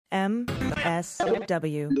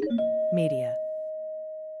MSW Media.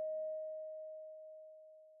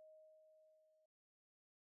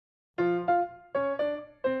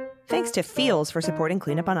 Thanks to Feels for supporting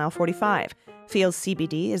Cleanup on Aisle 45. Feels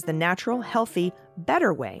CBD is the natural, healthy,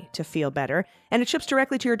 better way to feel better, and it ships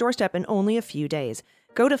directly to your doorstep in only a few days.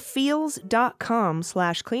 Go to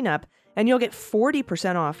feels.com/cleanup and you'll get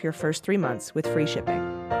 40% off your first 3 months with free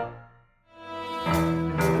shipping.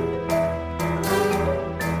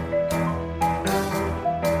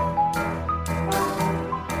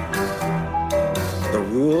 The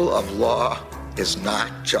rule of law is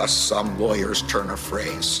not just some lawyer's turn of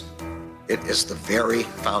phrase. It is the very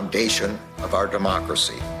foundation of our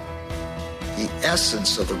democracy. The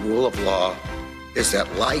essence of the rule of law is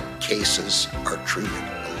that like cases are treated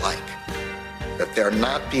alike. That there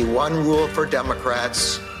not be one rule for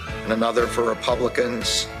Democrats and another for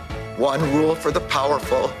Republicans, one rule for the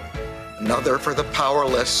powerful, another for the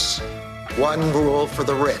powerless, one rule for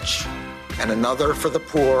the rich and another for the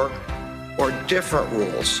poor, or different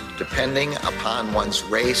rules depending upon one's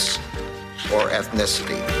race or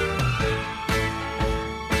ethnicity.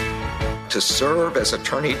 To serve as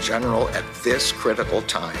Attorney General at this critical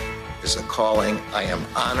time is a calling I am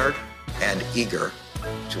honored and eager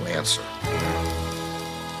to answer.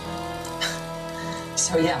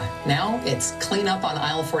 So now it's cleanup on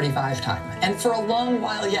aisle 45 time. And for a long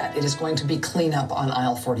while yet, it is going to be cleanup on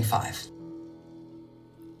aisle 45.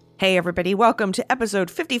 Hey everybody, welcome to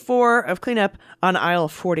episode 54 of Cleanup on Aisle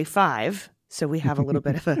 45. So we have a little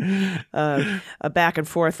bit of a back and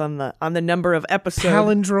forth on the number of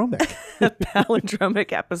episodes.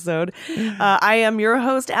 Palindromic episode. I am your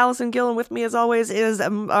host, Allison Gill, and with me as always is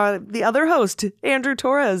the other host, Andrew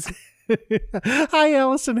Torres. Hi,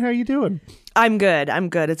 Allison. How are you doing? I'm good.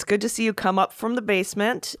 It's good to see you come up from the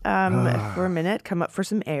basement for a minute, come up for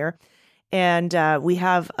some air. And we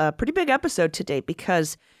have a pretty big episode today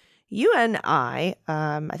because you and I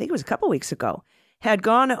think it was a couple weeks ago, had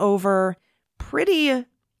gone over pretty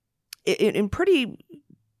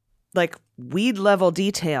like weed level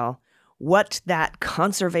detail what that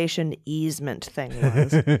conservation easement thing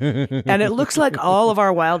was. And it looks like all of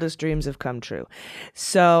our wildest dreams have come true.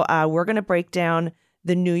 So we're going to break down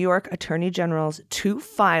the New York Attorney General's 2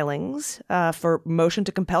 filings for motion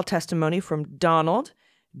to compel testimony from Donald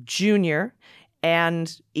Jr.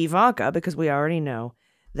 and Ivanka, because we already know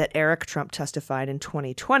that Eric Trump testified in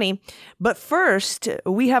 2020. But first,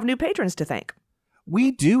 we have new patrons to thank.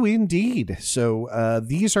 We do indeed. So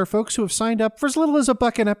these are folks who have signed up for as little as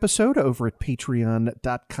 $1 an episode over at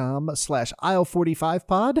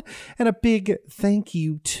patreon.com/aisle45pod. And a big thank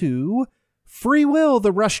you to Free Will.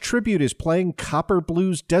 The Rush Tribute is playing Copper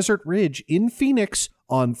Blues Desert Ridge in Phoenix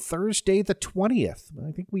on Thursday the 20th.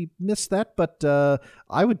 I think we missed that, but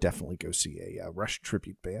I would definitely go see a Rush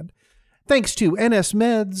Tribute band. Thanks to NS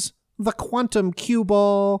Meds, The Quantum Cue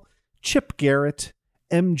Ball, Chip Garrett,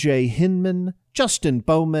 MJ Hinman, Justin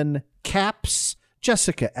Bowman, Caps,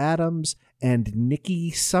 Jessica Adams, and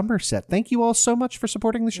Nikki Somerset. Thank you all so much for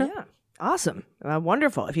supporting the show. Yeah, awesome.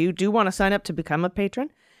 Wonderful. If you do want to sign up to become a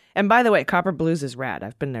patron, and by the way, Copper Blues is rad.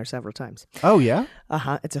 I've been there several times. Oh, yeah?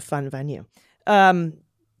 It's a fun venue. But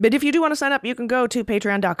if you do want to sign up, you can go to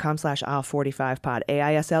patreon.com/aisle45pod,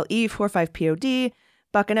 AISLE45POD.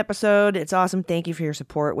 $1 an episode. It's awesome. Thank you for your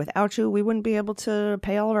support. Without you, we wouldn't be able to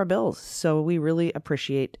pay all of our bills. So we really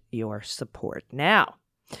appreciate your support. Now,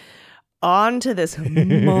 on to this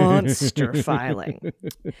monster filing,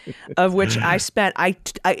 of which I spent,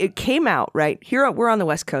 it came out, right? Here, we're on the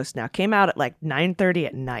West Coast now. Came out at like 9:30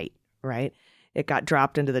 at night, right? It got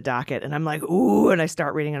dropped into the docket. And I'm like, ooh, and I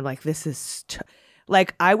start reading. And I'm like, this is,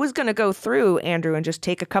 like, I was going to go through, Andrew, and just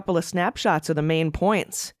take a couple of snapshots of the main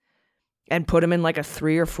points and put them in like a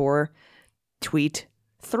 3 or 4 tweet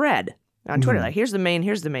thread on Twitter. Like, here's the main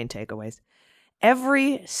takeaways.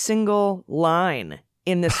 Every single line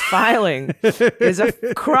in this filing is a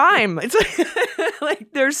crime. It's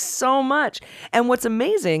like there's so much. And what's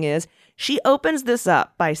amazing is she opens this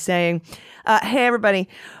up by saying, hey, everybody.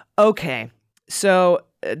 Okay, so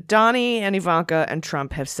Donnie and Ivanka and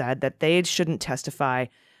Trump have said that they shouldn't testify.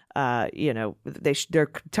 Their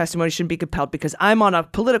testimony shouldn't be compelled because I'm on a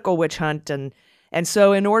political witch hunt. And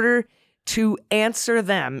so in order to answer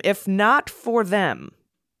them, if not for them,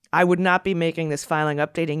 I would not be making this filing,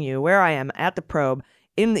 updating you where I am at the probe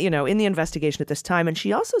in the investigation at this time. And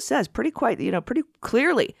she also says pretty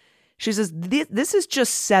clearly, she says, this is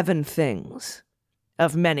just 7 things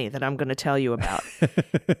of many that I'm going to tell you about.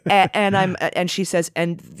 and she says,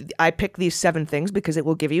 and I picked these 7 things because it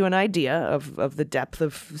will give you an idea of the depth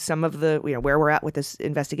of some of the, where we're at with this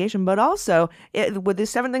investigation. But also, with the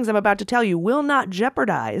 7 things I'm about to tell you will not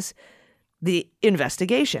jeopardize the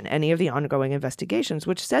investigation, any of the ongoing investigations,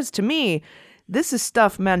 which says to me, this is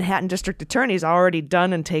stuff Manhattan District Attorney's already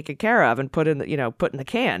done and taken care of and put in the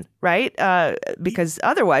can, right? Because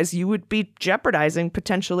otherwise you would be jeopardizing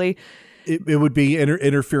potentially. It would be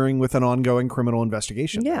interfering with an ongoing criminal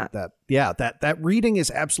investigation. Yeah. That reading is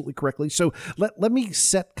absolutely correctly. So let me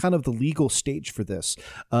set kind of the legal stage for this.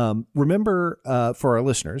 Remember, for our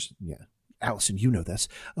listeners, Allison, you know this.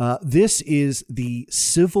 This is the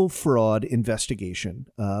civil fraud investigation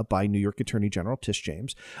by New York Attorney General Tish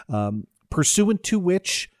James, pursuant to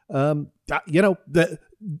which,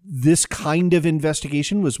 this kind of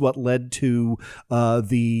investigation was what led to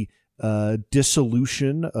the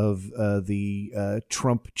dissolution of the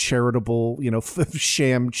Trump charitable,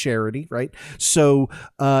 sham charity, right? So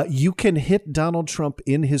you can hit Donald Trump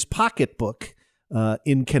in his pocketbook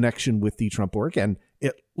in connection with the Trump work, and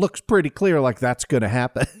it looks pretty clear like that's going to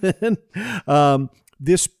happen.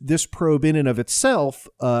 This probe in and of itself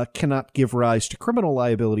cannot give rise to criminal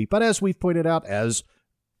liability, but as we've pointed out, as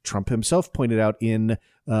Trump himself pointed out in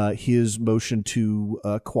his motion to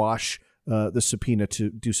quash the subpoena to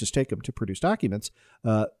Ducis Tecum to produce documents,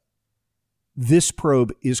 this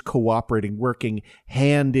probe is cooperating, working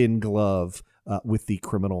hand in glove with the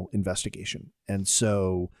criminal investigation. And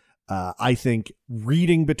so I think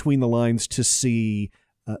reading between the lines to see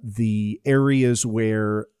the areas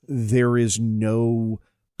where there is no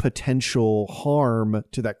potential harm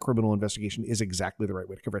to that criminal investigation is exactly the right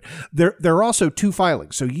way to cover it. There are also 2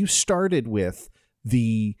 filings. So you started with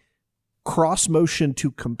the cross motion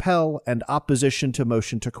to compel and opposition to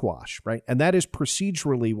motion to quash, right? And that is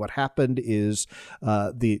procedurally what happened is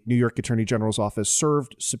the New York Attorney General's office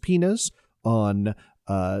served subpoenas on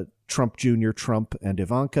Trump Jr., Trump, and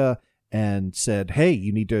Ivanka and said, hey,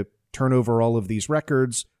 you need to turn over all of these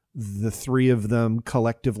records. The 3 of them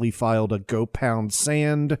collectively filed a go pound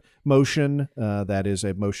sand motion. That is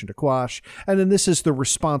a motion to quash. And then this is the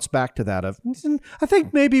response back to that of, I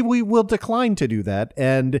think maybe we will decline to do that.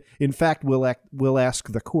 And in fact, we'll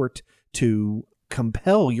ask the court to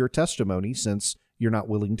compel your testimony since you're not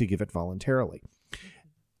willing to give it voluntarily.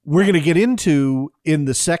 We're going to get into, in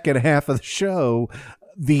the second half of the show,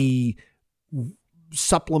 the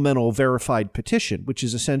supplemental verified petition, which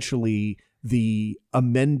is essentially the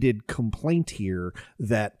amended complaint here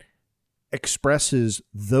that expresses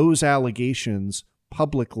those allegations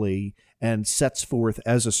publicly and sets forth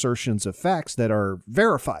as assertions of facts that are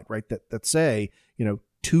verified, right? That say,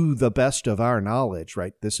 to the best of our knowledge,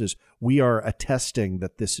 right? We are attesting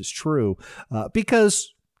that this is true,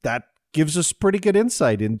 because that gives us pretty good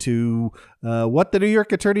insight into what the New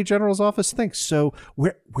York Attorney General's office thinks. So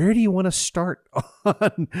where do you want to start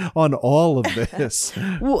on all of this?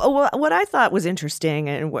 Well, what I thought was interesting,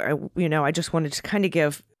 and I just wanted to kind of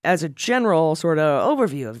give, as a general sort of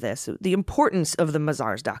overview of this, the importance of the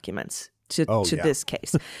Mazars documents to this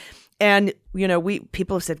case. And,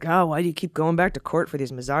 people have said, oh, why do you keep going back to court for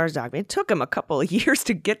these Mazars documents? It took them a couple of years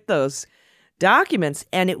to get those documents,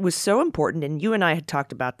 and it was so important, and you and I had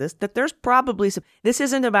talked about this, that there's probably this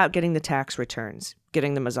isn't about getting the tax returns,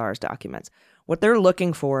 getting the Mazars documents. What they're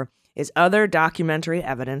looking for is other documentary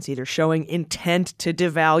evidence, either showing intent to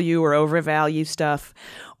devalue or overvalue stuff,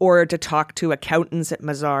 or to talk to accountants at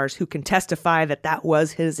Mazars who can testify that that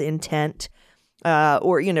was his intent,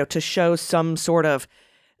 or, to show some sort of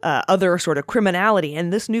other sort of criminality.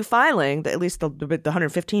 And this new filing, at least the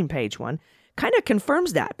 115-page one, kind of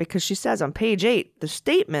confirms that, because she says on page 8, the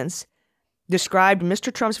statements described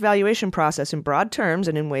Mr. Trump's valuation process in broad terms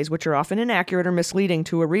and in ways which are often inaccurate or misleading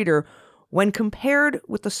to a reader when compared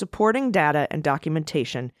with the supporting data and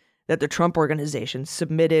documentation that the Trump Organization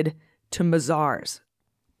submitted to Mazars.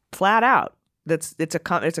 Flat out. It's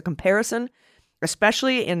a comparison,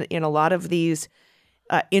 especially in a lot of these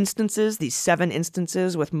instances, these 7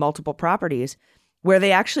 instances with multiple properties, where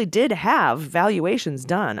they actually did have valuations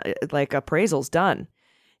done, like appraisals done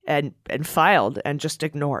and filed and just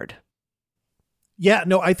ignored. Yeah,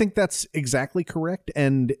 no, I think that's exactly correct.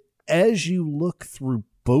 And as you look through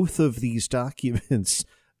both of these documents,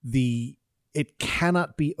 it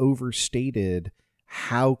cannot be overstated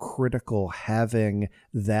how critical having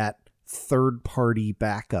that third-party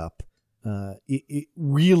backup it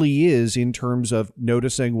really is, in terms of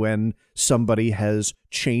noticing when somebody has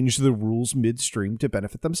changed the rules midstream to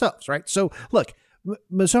benefit themselves, right? So look,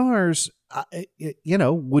 Mazars,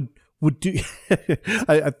 would do.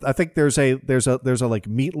 I think there's a like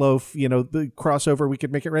Meatloaf, the crossover. We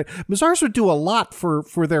could make it right. Mazars would do a lot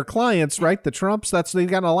for their clients, right? The Trumps. They've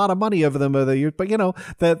gotten a lot of money over them over the years, but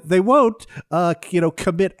that they won't,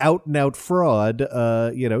 commit out and out fraud,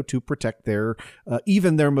 to protect their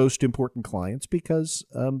even their most important clients, because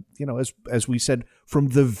as we said from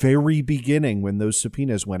the very beginning when those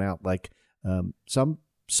subpoenas went out, like some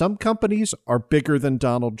companies are bigger than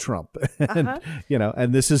Donald Trump, and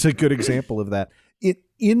and this is a good example of that.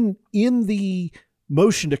 In the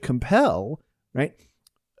motion to compel, right?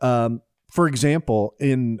 For example,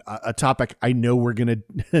 in a topic I know we're going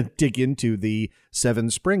to dig into, the Seven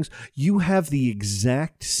Springs, you have the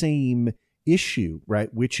exact same issue,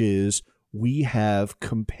 right? Which is, we have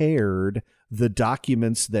compared the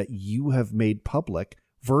documents that you have made public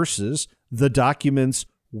versus the documents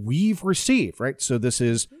we've received, right? So this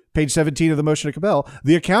is page 17 of the motion to compel.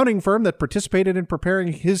 The accounting firm that participated in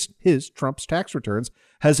preparing his Trump's tax returns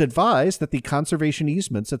has advised that the conservation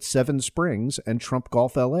easements at Seven Springs and Trump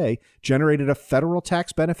Golf LA generated a federal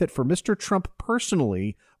tax benefit for Mr. Trump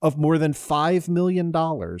personally of more than $5 million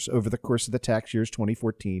over the course of the tax years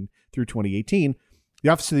 2014 through 2018. The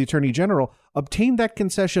Office of the Attorney General obtained that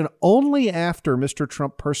concession only after Mr.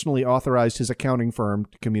 Trump personally authorized his accounting firm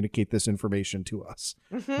to communicate this information to us.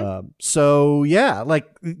 So, yeah, like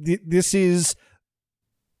this is,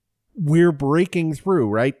 we're breaking through,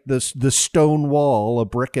 right? The stone wall, a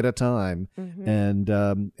brick at a time.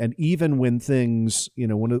 And even when things,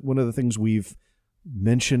 one of the things we've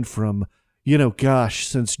mentioned from,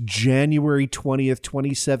 since January 20th,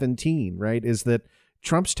 2017, right, is that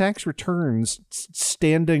Trump's tax returns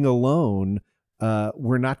standing alone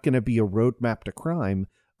were not going to be a roadmap to crime,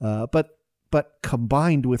 but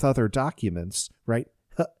combined with other documents, right,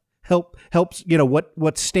 helps.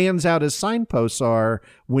 What stands out as signposts are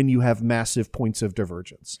when you have massive points of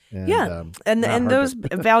divergence. And those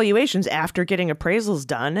valuations after getting appraisals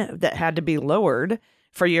done that had to be lowered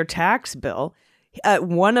for your tax bill.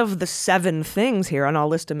 One of the 7 things here, and I'll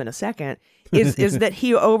list them in a second, is that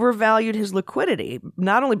he overvalued his liquidity,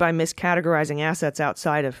 not only by miscategorizing assets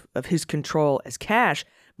outside of his control as cash,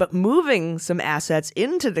 but moving some assets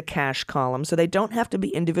into the cash column so they don't have to be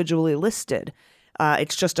individually listed.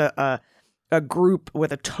 It's just a group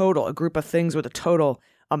with a group of things with a total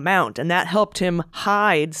amount, and that helped him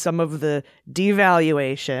hide some of the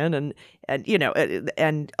devaluation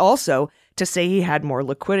and also to say he had more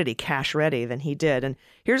liquidity, cash ready, than he did. And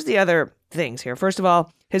here's the other things here. First of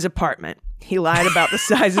all, his apartment. He lied about the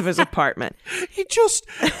size of his apartment. He just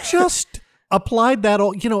applied that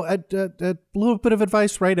all, a little bit of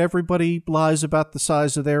advice, right? Everybody lies about the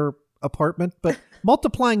size of their apartment, but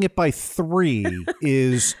multiplying it by 3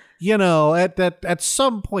 is, at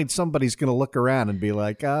some point, somebody's going to look around and be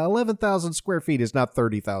like, 11,000 square feet is not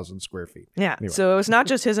 30,000 square feet. Yeah. Anyway. So it's not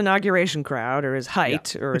just his inauguration crowd or his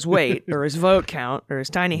height or his weight or his vote count or his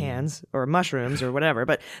tiny hands or mushrooms or whatever,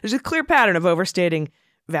 but there's a clear pattern of overstating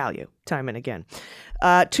value time and again.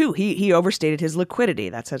 2, he overstated his liquidity.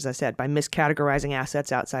 That's, as I said, by miscategorizing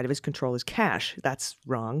assets outside of his control as cash. That's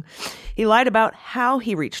wrong. He lied about how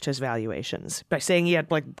he reached his valuations by saying he had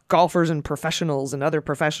like golfers and professionals and other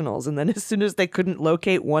professionals. And then as soon as they couldn't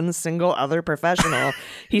locate one single other professional,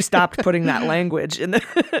 he stopped putting that language in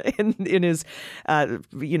his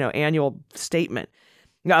annual statement.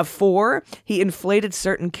 4, he inflated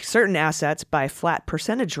certain assets by flat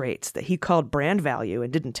percentage rates that he called brand value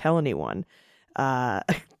and didn't tell anyone.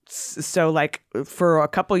 So like for a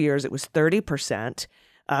couple years, it was 30%,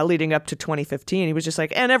 leading up to 2015. He was just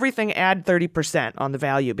like, and everything add 30% on the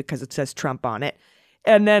value because it says Trump on it.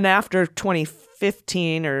 And then after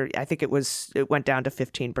 2015, or I think it went down to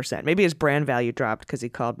 15%. Maybe his brand value dropped because he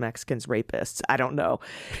called Mexicans rapists. I don't know.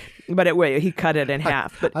 But he cut it in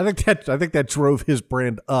half. But I think that drove his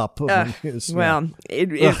brand up.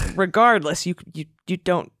 Regardless, you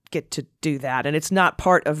don't get to do that, and it's not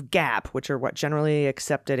part of GAAP, which are what generally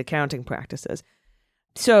accepted accounting practices.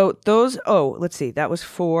 So those. Oh, let's see. That was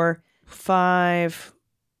 4, 5.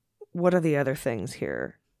 What are the other things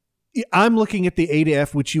here? I'm looking at the A to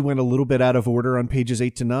F, which you went a little bit out of order on pages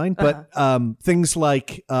 8 to 9, but things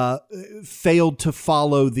like failed to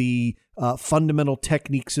follow the fundamental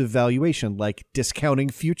techniques of valuation, like discounting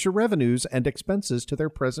future revenues and expenses to their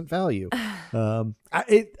present value.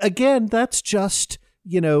 Again, that's just,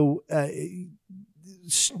 an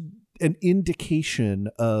indication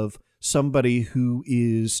of somebody who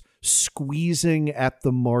is squeezing at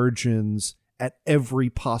the margins at every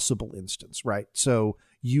possible instance, right? So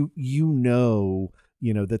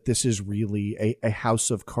that this is really a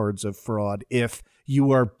house of cards of fraud if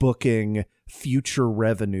you are booking future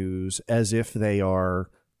revenues as if they are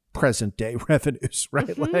present day revenues,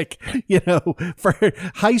 right? Like, for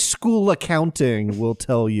high school accounting will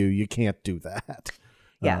tell you can't do that.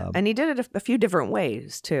 Yeah, and he did it a few different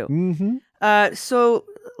ways too. Mm-hmm. So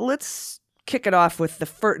let's kick it off with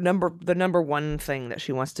the number one thing that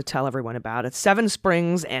she wants to tell everyone about. It's Seven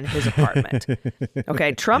Springs and his apartment.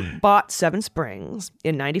 Okay, Trump bought Seven Springs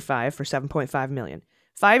in 95 for $7.5 million.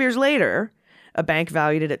 5 years later, a bank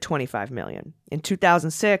valued it at $25 million. In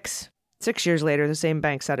 2006, 6 years later, the same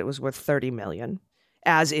bank said it was worth $30 million,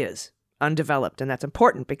 as is, undeveloped, and that's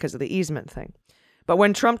important because of the easement thing. But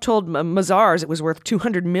when Trump told Mazars it was worth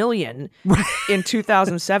 $200 million in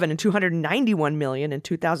 2007 and $291 million in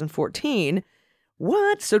 2014,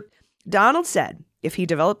 what? So Donald said if he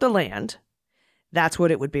developed the land, that's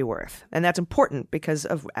what it would be worth. And that's important because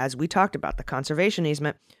of, as we talked about, the conservation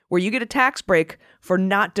easement, where you get a tax break for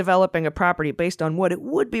not developing a property based on what it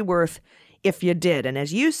would be worth if you did. And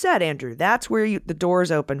as you said, Andrew, that's where the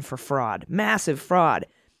doors open for fraud, massive fraud.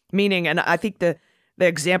 Meaning, and I think the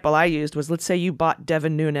example I used was, let's say you bought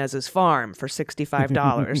Devin Nunes's farm for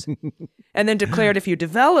 $65 and then declared if you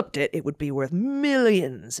developed it, it would be worth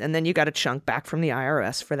millions. And then you got a chunk back from the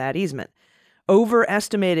IRS for that easement.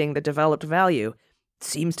 Overestimating the developed value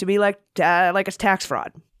seems to be like it's tax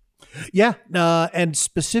fraud. Yeah. And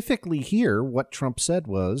specifically here, what Trump said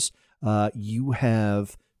was you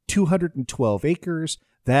have 212 acres.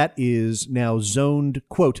 That is now zoned,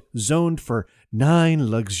 quote, zoned for 9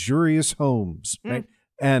 luxurious homes, right?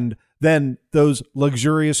 And then those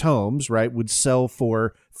luxurious homes, right, would sell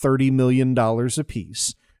for $30 million a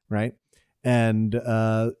piece, right? And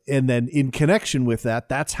then in connection with that,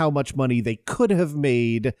 that's how much money they could have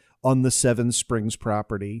made on the Seven Springs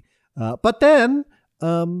property. But then,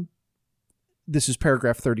 this is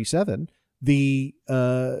paragraph 37, the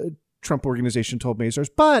Trump organization told Mazars,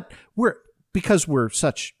 but because we're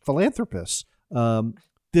such philanthropists,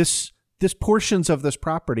 this portions of this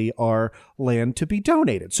property are land to be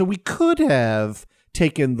donated. So we could have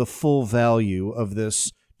taken the full value of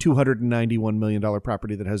this $291 million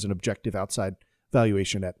property that has an objective outside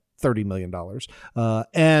valuation at $30 million,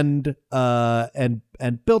 and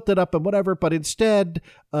built it up and whatever. But instead,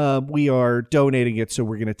 we are donating it. So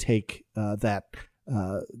we're going to take that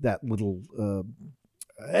little.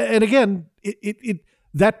 And again,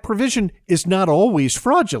 that provision is not always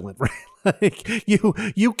fraudulent, right? Like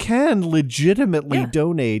you can legitimately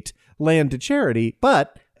donate land to charity,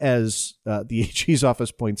 but as the AG's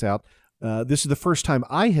office points out, this is the first time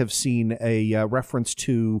I have seen a reference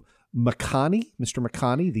to McConney, Mr.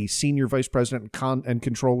 McConney, the senior vice president and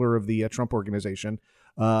controller of the Trump organization,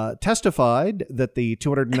 testified that the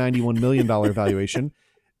 $291 million valuation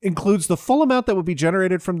includes the full amount that would be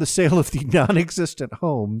generated from the sale of the non-existent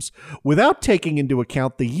homes without taking into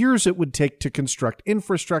account the years it would take to construct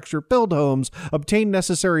infrastructure, build homes, obtain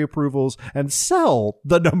necessary approvals, and sell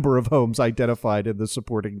the number of homes identified in the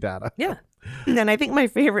supporting data. Yeah. And I think my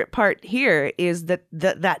favorite part here is that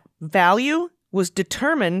that value was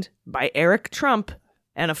determined by Eric Trump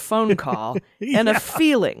and a phone call and a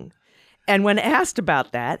feeling. And when asked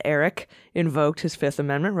about that, Eric invoked his Fifth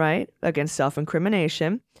Amendment right against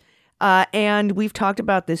self-incrimination. And we've talked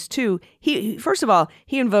about this too. He first of all,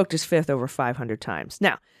 he invoked his Fifth over 500 times.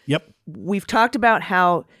 Now, we've talked about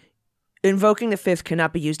how invoking the Fifth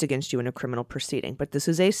cannot be used against you in a criminal proceeding, but this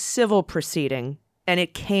is a civil proceeding, and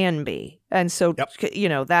it can be. And so,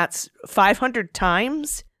 that's 500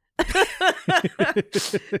 times.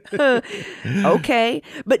 Okay.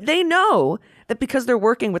 But they know that because they're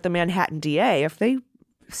working with the Manhattan DA, if they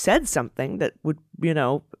said something that would,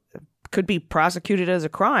 could be prosecuted as a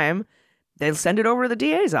crime, they'll send it over to the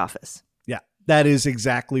DA's office. Yeah, that is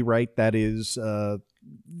exactly right. That is, and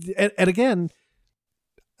again,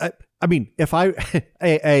 I mean, if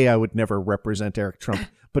I would never represent Eric Trump,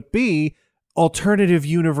 but B, alternative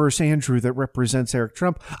universe Andrew that represents Eric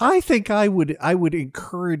Trump, I think I would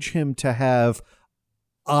encourage him to have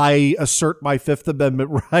I assert my Fifth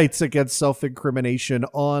Amendment rights against self-incrimination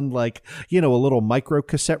on a little micro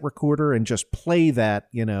cassette recorder and just play that,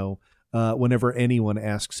 whenever anyone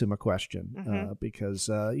asks him a question, because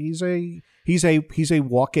he's a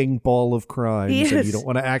walking ball of crimes, and you don't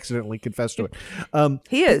want to accidentally confess to it.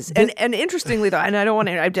 He is, and interestingly though, and I don't want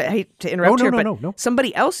to, I hate to interrupt here, but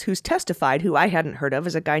somebody else who's testified who I hadn't heard of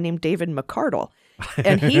is a guy named David McArdle,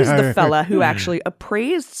 and he's the fella who actually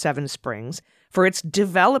appraised Seven Springs for its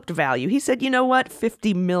developed value. He said, you know what,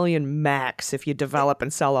 $50 million max if you develop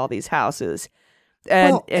and sell all these houses,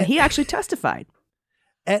 and he actually testified.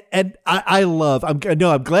 And I love. I'm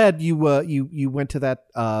glad you went to that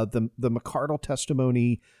the McArdle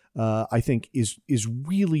testimony I think is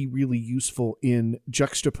really, really useful in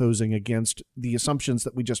juxtaposing against the assumptions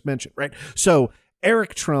that we just mentioned, right? So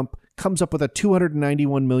Eric Trump comes up with a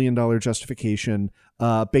 $291 million justification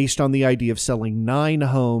based on the idea of selling 9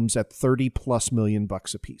 homes at $30+ million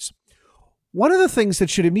a piece. One of the things that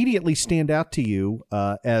should immediately stand out to you,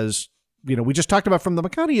 as you know, we just talked about from the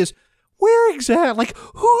McConney, is where exactly, like,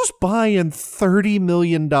 who's buying $30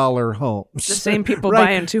 million homes? The same people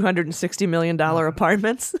buying $260 million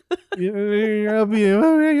apartments.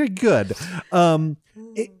 Good.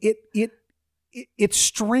 It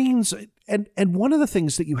strains, and one of the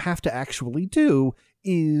things that you have to actually do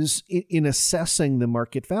is in assessing the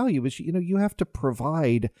market value is, you have to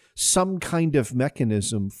provide some kind of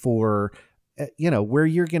mechanism for, where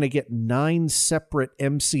you're going to get 9 separate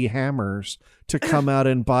MC Hammers to come out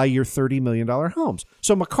and buy your $30 million homes.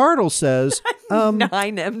 So McCardle says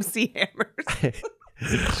 9 MC Hammers.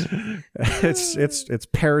 it's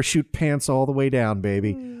parachute pants all the way down,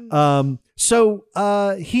 baby. So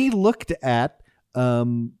he looked at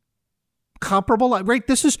comparable, right?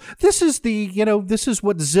 This is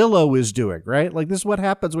what Zillow is doing, right? Like, this is what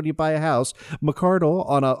happens when you buy a house. McCardle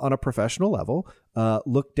on a professional level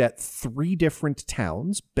looked at 3 different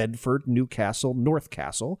towns: Bedford, Newcastle, North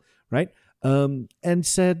Castle, right? And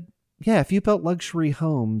said, yeah, if you built luxury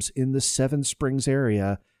homes in the Seven Springs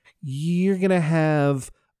area, you're going to have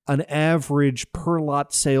an average per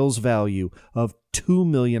lot sales value of $2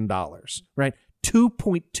 million, right?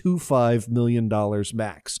 $2.25 million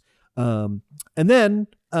max. And then,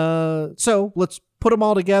 so let's put them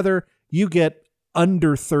all together. You get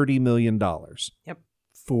under $30 million. Yep.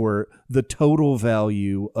 For the total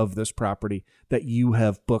value of this property that you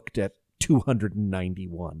have booked at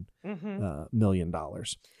 $291 million.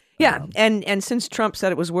 Yeah. And since Trump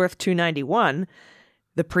said it was worth $291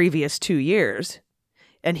 the previous 2 years,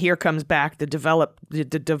 and here comes back the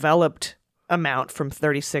developed amount from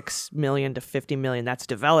 36 million to 50 million. That's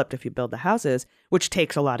developed if you build the houses, which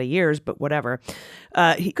takes a lot of years, but whatever.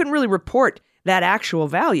 He couldn't really report that actual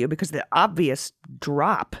value because the obvious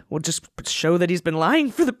drop would just show that he's been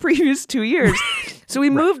lying for the previous 2 years. So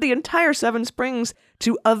he moved the entire Seven Springs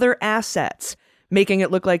to other assets, making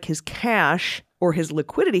it look like his cash or his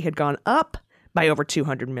liquidity had gone up by over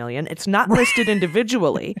 200 million. It's not listed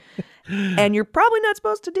individually. And you're probably not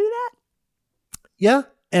supposed to do that. Yeah.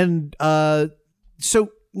 And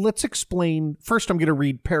so let's explain. First, I'm going to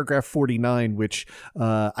read paragraph 49, which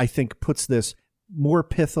I think puts this more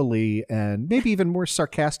pithily and maybe even more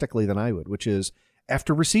sarcastically than I would, which is,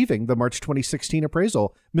 after receiving the March 2016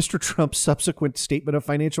 appraisal, Mr. Trump's subsequent statement of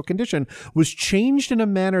financial condition was changed in a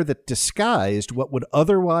manner that disguised what would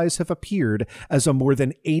otherwise have appeared as a more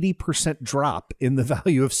than 80% drop in the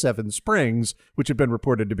value of Seven Springs, which had been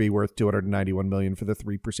reported to be worth $291 million for the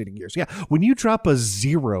 3 preceding years. Yeah, when you drop a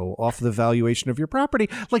 0 off the valuation of your property,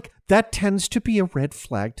 like, that tends to be a red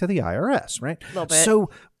flag to the IRS, right? A little bit. So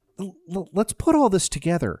let's put all this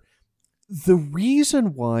together. The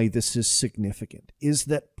reason why this is significant is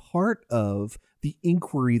that part of the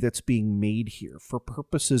inquiry that's being made here for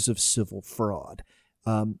purposes of civil fraud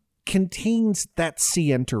contains that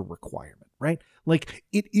scienter requirement, right? Like,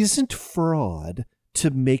 it isn't fraud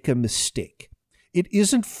to make a mistake. It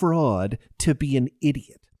isn't fraud to be an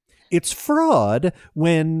idiot. It's fraud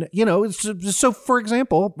when, so for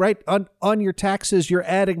example, right, on your taxes, you're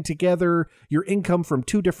adding together your income from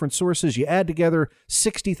 2 different sources. You add together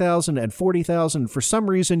 60,000 and 40,000. For some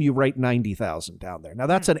reason, you write 90,000 down there. Now,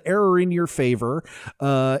 that's an error in your favor.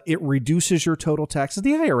 It reduces your total taxes.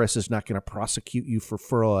 The IRS is not going to prosecute you for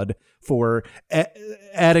fraud for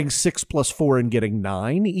adding 6 plus 4 and getting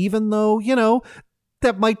 9, even though,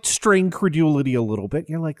 that might strain credulity a little bit.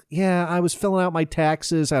 You're like, yeah, I was filling out my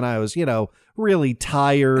taxes and I was, really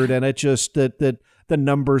tired, and it just that the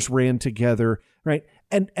numbers ran together, right?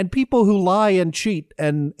 And people who lie and cheat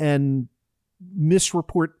and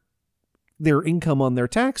misreport their income on their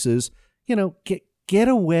taxes, get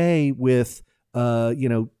away with a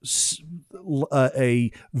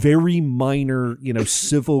very minor,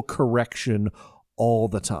 civil correction all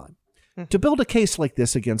the time. To build a case like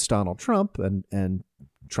this against Donald Trump and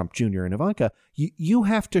Trump Jr. and Ivanka, you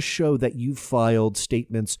have to show that you filed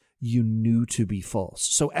statements you knew to be false.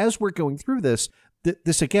 So as we're going through this,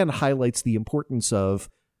 this again highlights the importance of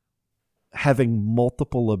having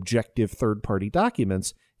multiple objective third-party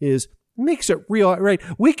documents. Makes it real, right?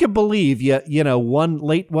 We can believe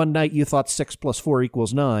one night you thought 6 plus 4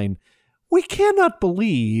 equals 9. We cannot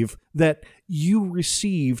believe that you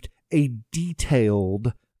received a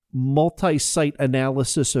detailed multi-site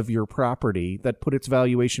analysis of your property that put its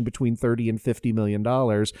valuation between $30 and $50 million.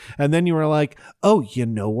 And then you were like, oh, you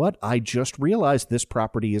know what? I just realized this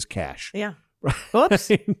property is cash. Yeah.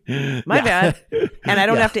 Oops. My bad. And I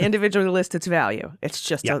don't have to individually list its value. It's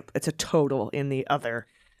just it's a total in the other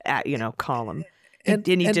column. And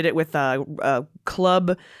you did it with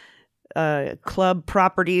club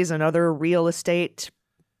properties and other real estate,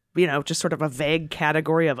 just sort of a vague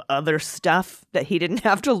category of other stuff that he didn't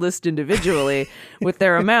have to list individually with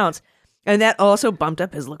their amounts. And that also bumped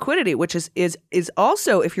up his liquidity, which is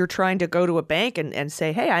also, if you're trying to go to a bank and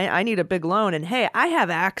say, hey, I need a big loan, and hey, I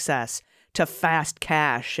have access to fast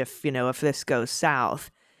cash if this goes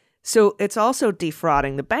south. So it's also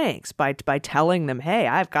defrauding the banks by telling them, hey,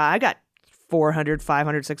 I got $400, $500,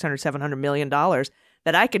 $600, $700 million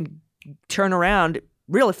that I can turn around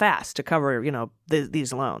really fast to cover,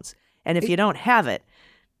 these loans. And if you don't have it,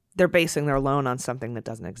 they're basing their loan on something that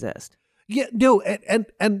doesn't exist. Yeah, no,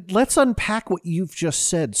 and let's unpack what you've just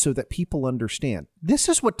said so that people understand. This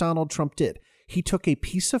is what Donald Trump did. He took a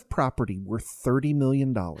piece of property worth $30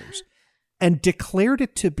 million and declared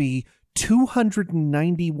it to be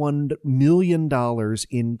 $291 million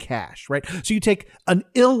in cash, right? So you take an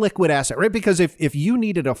illiquid asset, right? Because if you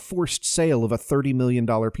needed a forced sale of a $30 million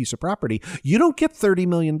piece of property, you don't get $30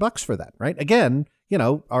 million for that, right? Again,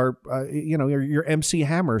 your MC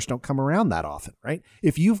Hammers don't come around that often, right?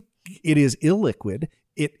 It is illiquid,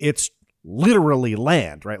 it's literally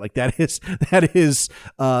land, right? Like that is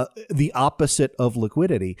the opposite of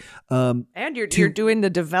liquidity. And you're doing the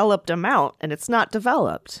developed amount, and it's not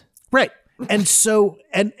developed. Right. And so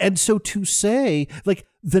to say, like,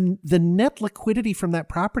 the net liquidity from that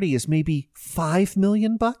property is maybe $5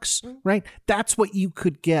 million, right? That's what you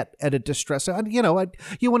could get at a distress.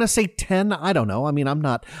 You want to say 10? I don't know. I mean, I'm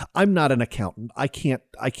not an accountant. I can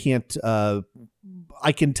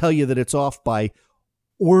tell you that it's off by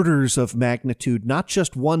orders of magnitude, not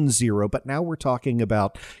just 1 0, but now we're talking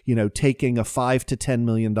about, taking a $5 to $10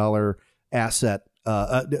 million asset.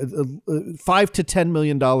 $5 to $10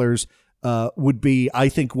 million would be, I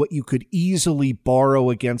think, what you could easily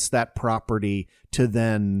borrow against that property to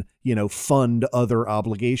then, fund other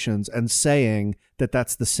obligations, and saying that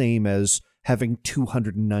that's the same as having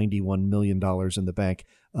 $291 million in the bank.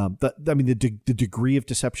 The degree of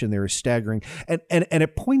deception there is staggering. And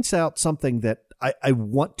it points out something that I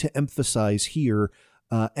want to emphasize here,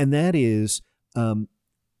 and that is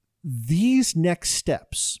these next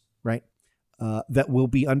steps, right? That will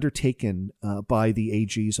be undertaken by the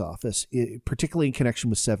AG's office, particularly in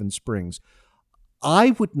connection with Seven Springs.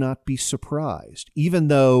 I would not be surprised, even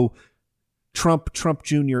though Trump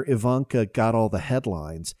Jr., Ivanka got all the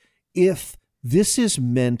headlines, if this is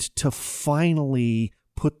meant to finally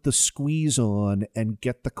put the squeeze on and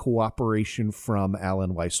get the cooperation from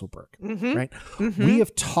Allen Weisselberg, right? Mm-hmm. We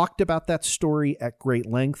have talked about that story at great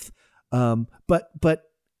length,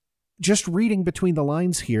 but just reading between the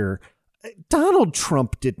lines here, Donald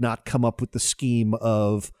Trump did not come up with the scheme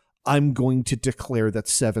of, I'm going to declare that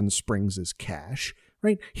Seven Springs is cash,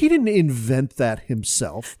 right? He didn't invent that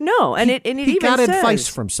himself. No, he even got says, advice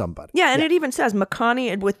from somebody. Yeah, and it even says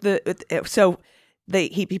McConney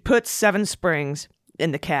he puts Seven Springs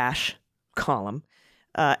in the cash column,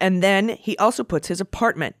 and then he also puts his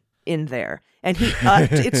apartment in there, and he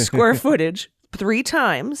upped its square footage 3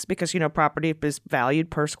 times because property is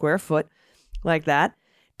valued per square foot like that,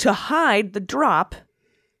 to hide the drop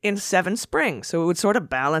in Seven Springs. So it would sort of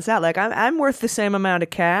balance out. Like, I'm worth the same amount of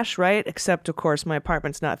cash, right? Except, of course, my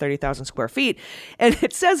apartment's not 30,000 square feet. And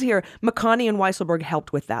it says here, McConney and Weisselberg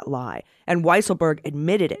helped with that lie. And Weisselberg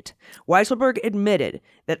admitted it. Weisselberg admitted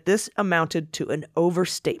that this amounted to an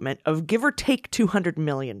overstatement of give or take $200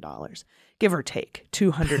 million. Give or take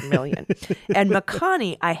 $200 million. And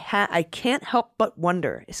McConney, I can't help but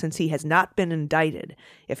wonder, since he has not been indicted,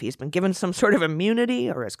 if he's been given some sort of immunity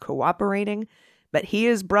or is cooperating. But he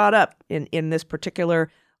is brought up in this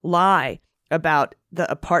particular lie about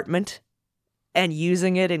the apartment and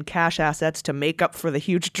using it in cash assets to make up for the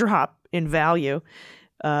huge drop in value,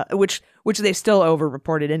 which they still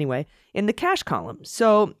overreported anyway, in the cash column.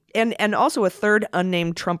 So, and also a third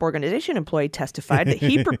unnamed Trump Organization employee testified that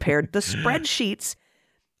he prepared the spreadsheets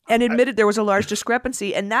and admitted there was a large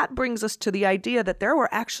discrepancy. And that brings us to the idea that there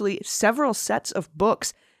were actually several sets of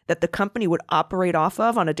books that the company would operate off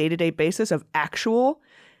of on a day-to-day basis of actual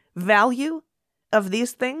value of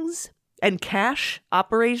these things and cash,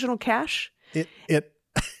 operational cash.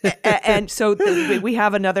 And so we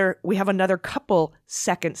have another couple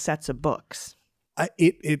second sets of books.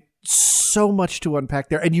 so much to unpack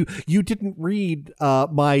there. And you didn't read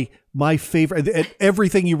my favorite.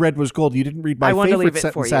 Everything you read was gold. You didn't read my favorite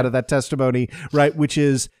sentence out of that testimony, right? Which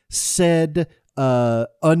is said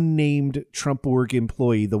unnamed Trump org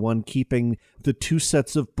employee, the one keeping the 2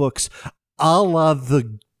 sets of books, a la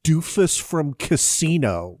the doofus from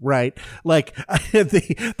Casino, right? Like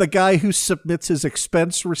the guy who submits his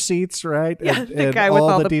expense receipts, right? Yeah, the guy with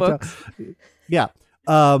all the books. Yeah.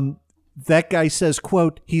 That guy says,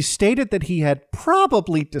 quote, he stated that he had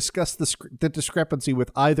probably discussed the discrepancy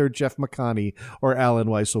with either Jeff McConney or Alan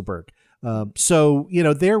Weisselberg. So,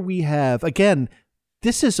 there we have, again,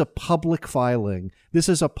 this is a public filing. This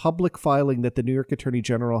is a public filing that the New York Attorney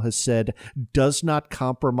General has said does not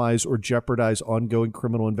compromise or jeopardize ongoing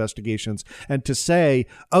criminal investigations. And to say,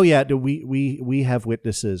 oh yeah, we have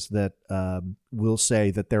witnesses that will say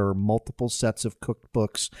that there are multiple sets of cooked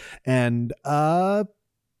books, and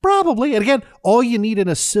probably, and again, all you need in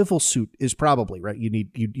a civil suit is probably, right?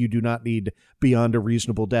 You do not need beyond a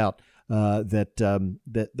reasonable doubt that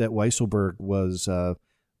Weisselberg was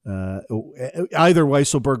either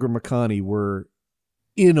Weisselberg or McConney were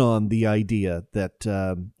in on the idea that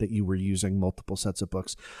you were using multiple sets of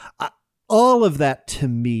books. All of that, to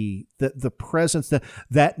me, the presence,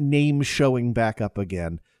 that name showing back up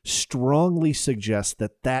again, strongly suggests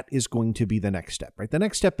that is going to be the next step, right? The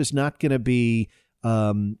next step is not going to be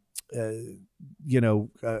referral,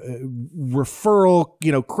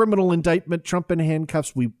 criminal indictment, Trump in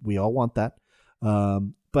handcuffs. We all want that.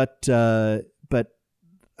 But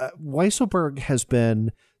Weisselberg has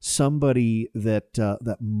been somebody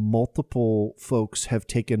that multiple folks have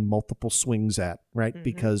taken multiple swings at, right? Mm-hmm.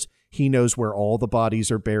 Because he knows where all the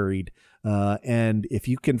bodies are buried. And if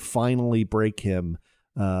you can finally break him,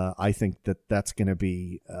 I think that's going to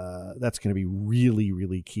be really,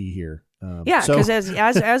 really key here. Because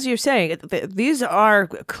as you're saying, these are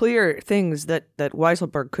clear things that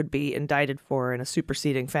Weisselberg could be indicted for in a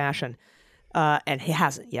superseding fashion, and he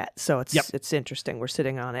hasn't yet. So it's interesting. We're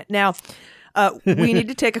sitting on it now. We need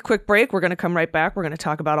to take a quick break. We're going to come right back. We're going to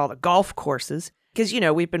talk about all the golf courses because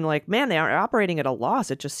we've been like, man, they are operating at a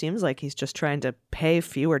loss. It just seems like he's just trying to pay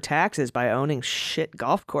fewer taxes by owning shit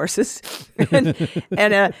golf courses, and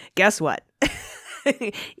guess what?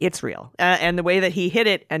 It's real. And the way that he hit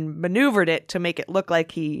it and maneuvered it to make it look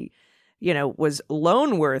like he, was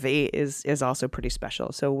loan worthy is also pretty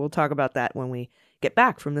special. So we'll talk about that when we get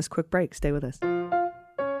back from this quick break. Stay with us.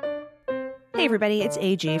 Hey everybody, it's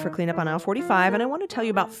AG for Cleanup on Aisle 45, and I want to tell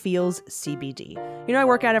you about Feels CBD. I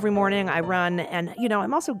work out every morning, I run, and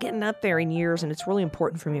I'm also getting up there in years, and it's really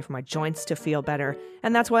important for me for my joints to feel better,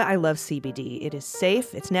 and that's why I love CBD. It is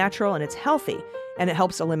safe, it's natural, and it's healthy, and it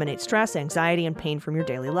helps eliminate stress, anxiety, and pain from your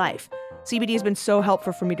daily life. CBD has been so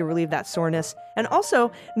helpful for me to relieve that soreness and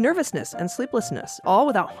also nervousness and sleeplessness, all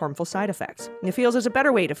without harmful side effects. Feels is a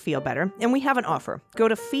better way to feel better, and we have an offer. Go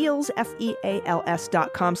to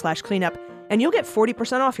feals.com/cleanup, and you'll get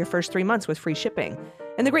 40% off your first 3 months with free shipping.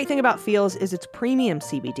 And the great thing about Feels is it's premium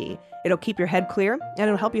CBD. It'll keep your head clear, and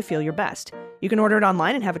it'll help you feel your best. You can order it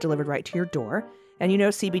online and have it delivered right to your door. And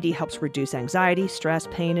CBD helps reduce anxiety, stress,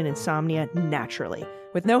 pain, and insomnia naturally,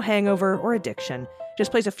 with no hangover or addiction.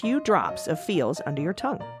 Just place a few drops of Feels under your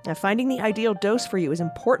tongue. Now, finding the ideal dose for you is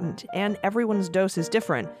important, and everyone's dose is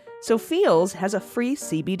different. So Feels has a free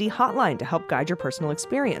CBD hotline to help guide your personal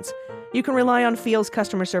experience. You can rely on Feels'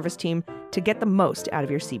 customer service team to get the most out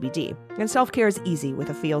of your CBD. And self-care is easy with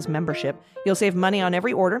a Feels membership. You'll save money on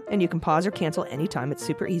every order, and you can pause or cancel anytime. It's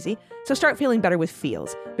super easy. So start feeling better with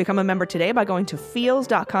Feels. Become a member today by going to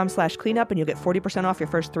feals.com/cleanup, and you'll get 40% off your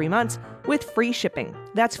first 3 months with free shipping.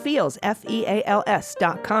 That's Feals,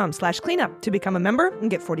 FEALS.com/cleanup to become a member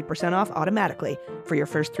and get 40% off automatically for your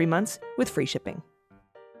first 3 months with free shipping.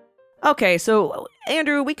 Okay, so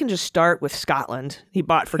Andrew, we can just start with Scotland. He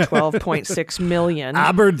bought for $12.6 million.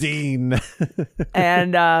 Aberdeen.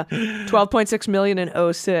 And $12.6 million in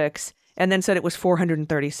 2006, and then said it was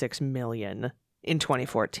 $436 million in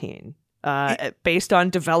 2014. Based on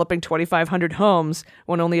developing 2,500 homes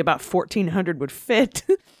when only about 1,400 would fit.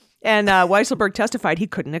 And Weisselberg testified he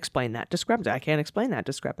couldn't explain that discrepancy. I can't explain that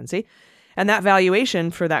discrepancy. And that valuation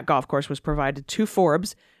for that golf course was provided to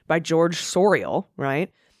Forbes by George Sorial,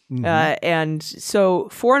 right? Mm-hmm. And so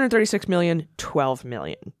 436 million, 12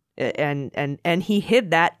 million. And he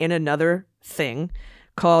hid that in another thing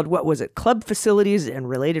called, what was it? Club facilities and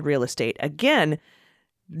related real estate. Again,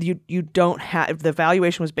 you don't have, the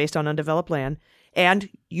valuation was based on undeveloped land, and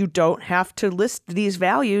you don't have to list these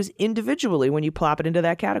values individually when you plop it into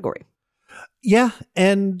that category. Yeah.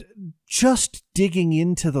 And just digging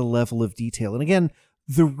into the level of detail. And again,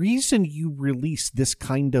 the reason you release this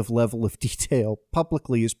kind of level of detail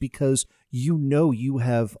publicly is because you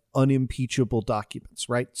have unimpeachable documents,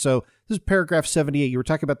 right? So this is paragraph 78. You were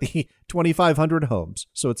talking about the 2,500 homes.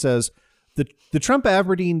 So it says the Trump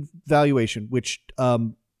Aberdeen valuation, which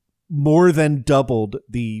more than doubled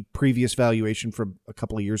the previous valuation from a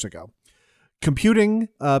couple of years ago. Computing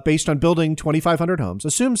based on building 2,500 homes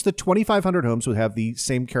assumes that 2,500 homes would have the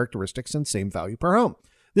same characteristics and same value per home.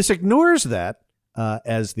 This ignores that,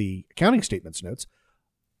 as the accounting statements notes,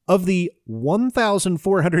 of the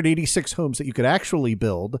 1,486 homes that you could actually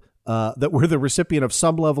build that were the recipient of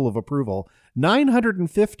some level of approval,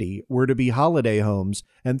 950 were to be holiday homes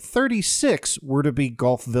and 36 were to be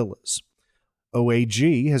golf villas.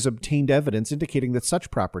 OAG has obtained evidence indicating that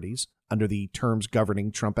such properties, under the terms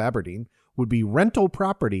governing Trump Aberdeen, would be rental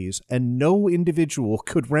properties and no individual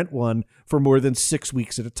could rent one for more than 6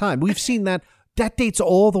 weeks at a time. We've seen that. That dates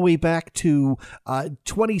all the way back to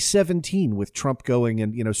 2017 with Trump going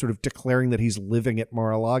and, sort of declaring that he's living at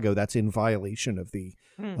Mar-a-Lago. That's in violation of the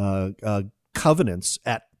covenants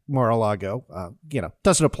at Mar-a-Lago.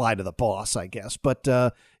 Doesn't apply to the boss, I guess. But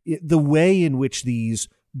the way in which these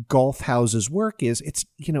golf houses work is it's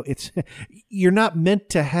you're not meant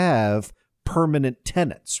to have permanent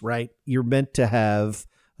tenants, right? You're meant to have,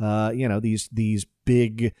 these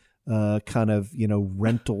big kind of,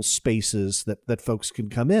 rental spaces that folks can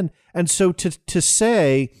come in. And so to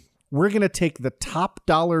say we're going to take the top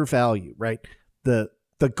dollar value, right? The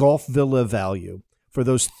golf villa value for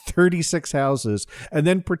those 36 houses and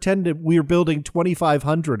then pretend that we're building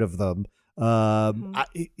 2,500 of them.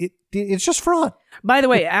 It's just fraud. By the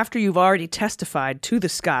way, after you've already testified to the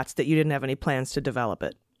Scotts that you didn't have any plans to develop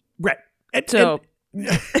it. Right. So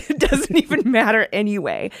it doesn't even matter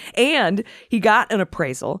anyway. And he got an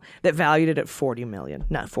appraisal that valued it at $40 million,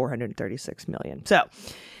 not $436 million. So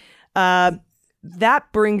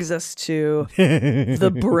that brings us to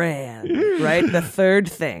the brand, right? The third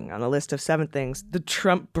thing on the list of 7 things, the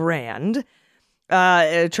Trump brand.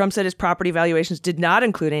 Trump said his property valuations did not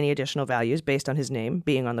include any additional values based on his name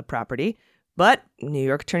being on the property. But New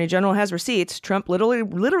York Attorney General has receipts. Trump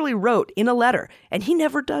literally wrote in a letter, and he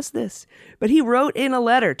never does this, but he wrote in a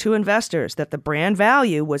letter to investors that the brand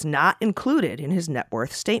value was not included in his net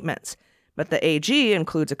worth statements. But the AG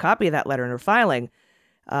includes a copy of that letter in her filing,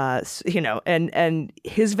 and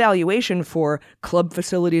his valuation for club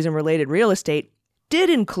facilities and related real estate did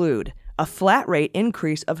include a flat rate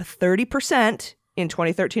increase of 30% in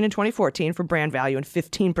 2013 and 2014 for brand value and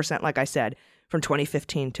 15%, like I said, from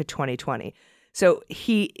 2015 to 2020. So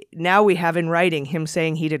now we have in writing him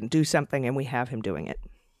saying he didn't do something, and we have him doing it.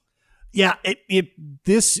 Yeah,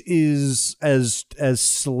 this is as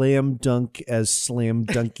slam dunk as slam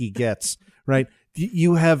dunky gets, right?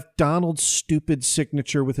 You have Donald's stupid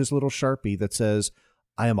signature with his little Sharpie that says,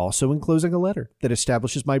 I am also enclosing a letter that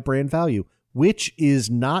establishes my brand value, which is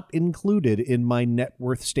not included in my net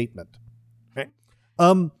worth statement. Okay.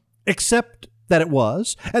 Except that it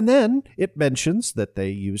was. And then it mentions that they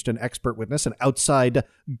used an expert witness, an outside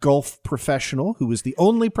golf professional who is the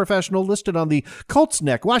only professional listed on the Colts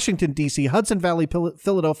Neck, Washington, D.C., Hudson Valley,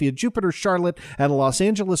 Philadelphia, Jupiter, Charlotte, and Los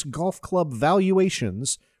Angeles Golf Club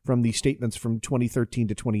valuations from the statements from 2013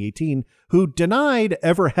 to 2018, who denied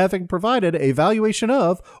ever having provided a valuation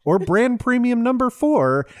of or brand premium number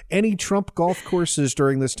for any Trump golf courses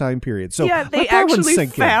during this time period. So yeah, they actually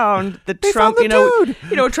found the Trump,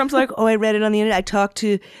 dude. Trump's like, oh, I read it on the internet. I talked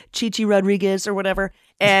to Chichi Rodriguez or whatever.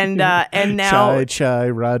 And now Chai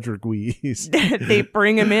Rodriguez. They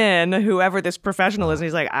bring him in, whoever this professional is, and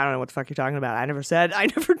he's like, I don't know what the fuck you're talking about. I never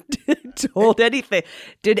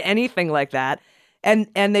did anything like that. And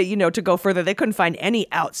they, to go further, they couldn't find any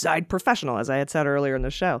outside professional, as I had said earlier in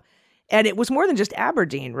the show. And it was more than just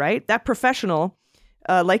Aberdeen, right? That professional,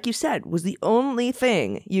 like you said, was the only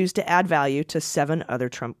thing used to add value to 7 other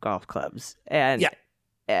Trump golf clubs. And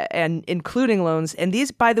including loans. And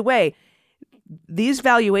these, by the way, these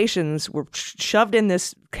valuations were shoved in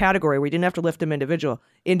this category where you didn't have to lift them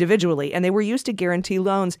individually. And they were used to guarantee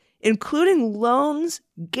loans, including loans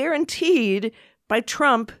guaranteed by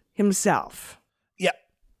Trump himself.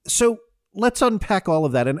 So let's unpack all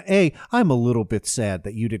of that. And I'm a little bit sad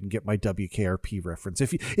that you didn't get my WKRP reference.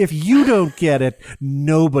 If you don't get it,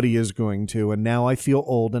 nobody is going to. And now I feel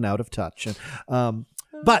old and out of touch. And,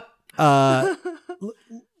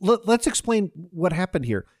 let's explain what happened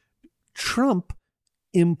here. Trump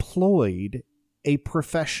employed a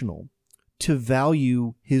professional to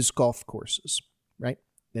value his golf courses, right,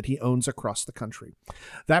 that he owns across the country.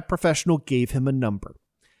 That professional gave him a number.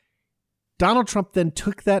 Donald Trump then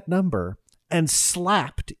took that number and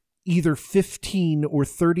slapped either 15 or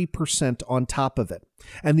 30% on top of it.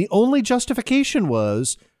 And the only justification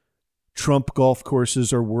was Trump golf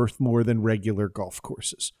courses are worth more than regular golf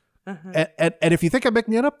courses. And if you think I'm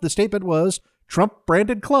making it up, the statement was Trump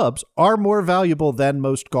branded clubs are more valuable than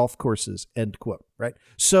most golf courses, end quote, right?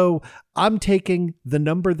 So I'm taking the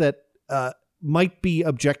number that might be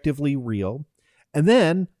objectively real, and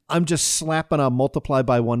then I'm just slapping a multiply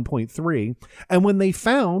by 1.3. And when they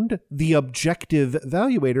found the objective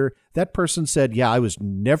valuator, that person said, yeah, I was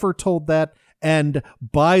never told that. And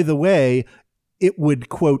by the way, it would,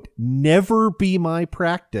 quote, never be my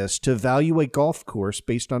practice to value a golf course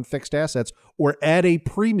based on fixed assets or add a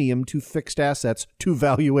premium to fixed assets to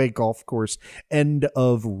value a golf course, end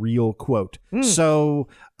of real quote. So,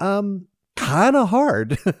 kind of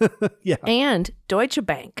hard. Yeah. And Deutsche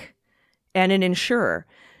Bank and an insurer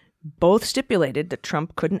both stipulated that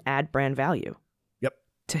Trump couldn't add brand value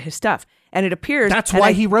to his stuff. And it appears that's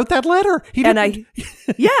why he wrote that letter. And I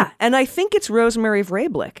think it's Rosemary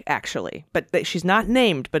Vrablich, actually, but she's not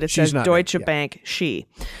named, but it says Deutsche Bank, she.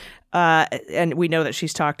 And we know that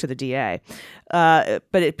she's talked to the DA. But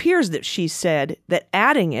it appears that she said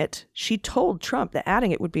that she told Trump that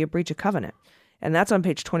adding it would be a breach of covenant. And that's on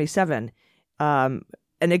page 27. And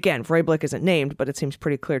again, Vrablich isn't named, but it seems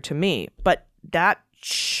pretty clear to me. But that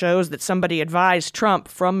shows that somebody advised Trump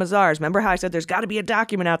from Mazars. Remember how I said there's got to be a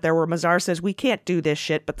document out there where Mazars says we can't do this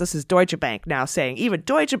shit, but this is Deutsche Bank now saying, even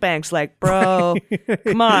Deutsche Bank's like, bro,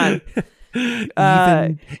 come on.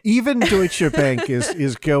 Even Deutsche Bank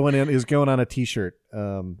is going on a t-shirt.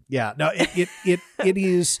 It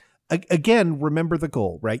is, again, remember the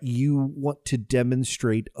goal, right? You want to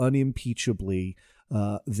demonstrate unimpeachably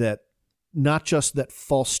that not just that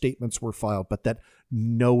false statements were filed, but that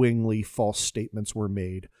knowingly false statements were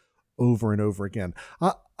made over and over again.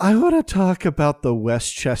 I want to talk about the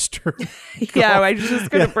Westchester. Yeah, I was just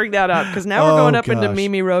going to bring that up because now we're going up into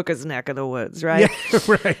Mimi Roca's neck of the woods, right? Yeah,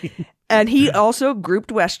 right. And he also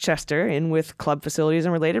grouped Westchester in with club facilities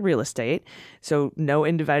and related real estate. So no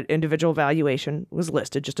individual valuation was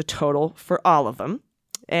listed, just a total for all of them.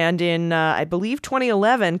 And in, I believe,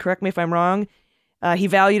 2011, correct me if I'm wrong, he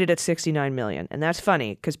valued it at $69 million. And that's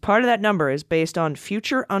funny because part of that number is based on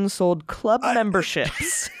future unsold club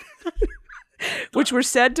memberships, which were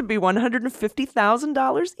said to be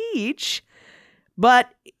 $150,000 each.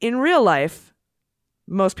 But in real life,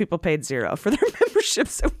 most people paid $0 for their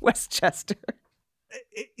memberships at Westchester.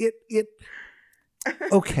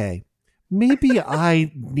 Okay. Maybe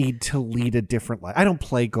I need to lead a different life. I don't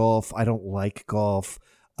play golf. I don't like golf.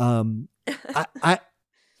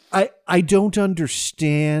 I don't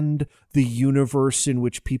understand the universe in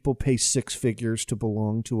which people pay six figures to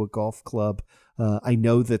belong to a golf club. I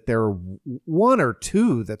know that there are one or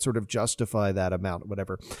two that sort of justify that amount,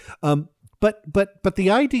 whatever. But the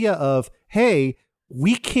idea of, hey,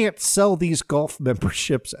 we can't sell these golf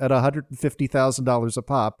memberships at $150,000 a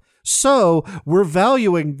pop, so we're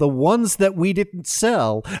valuing the ones that we didn't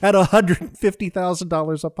sell at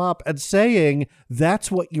 $150,000 a pop and saying that's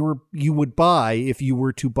what you would buy if you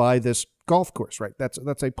were to buy this golf course, right? That's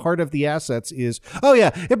a part of the assets is, oh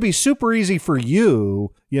yeah, it'd be super easy for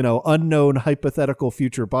you, unknown hypothetical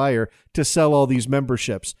future buyer to sell all these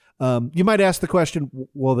memberships. You might ask the question,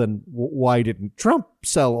 well then why didn't Trump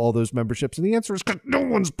sell all those memberships? And the answer is because no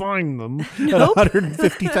one's buying them at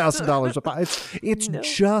 $150,000 a pop. It's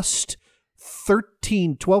just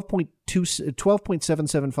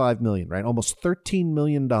 12.775 million, right? Almost $13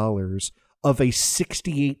 million of a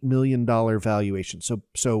 $68 million valuation. So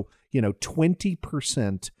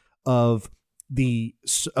 20% of the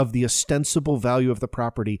ostensible value of the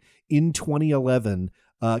property in 2011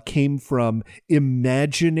 came from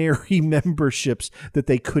imaginary memberships that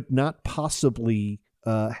they could not possibly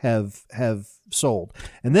have sold.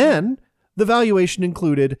 And then the valuation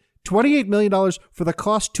included $28 million for the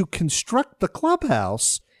cost to construct the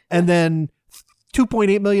clubhouse, and then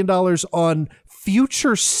 $2.8 million on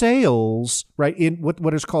future sales, right, in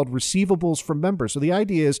what is called receivables from members. So the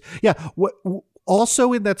idea is,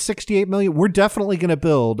 also in that $68 million, we're definitely going to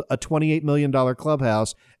build a $28 million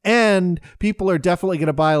clubhouse, and people are definitely going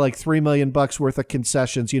to buy like $3 million worth of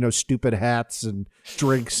concessions, stupid hats and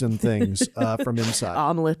drinks and things from inside.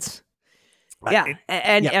 Omelets. Yeah.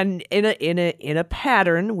 And in a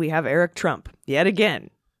pattern, we have Eric Trump yet again,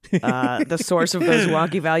 the source of those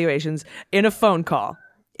wonky valuations, in a phone call.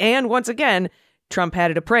 And once again, Trump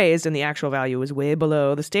had it appraised and the actual value was way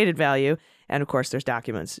below the stated value. And of course, there's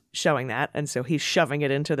documents showing that. And so he's shoving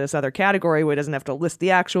it into this other category where he doesn't have to list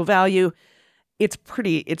the actual value. It's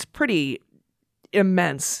pretty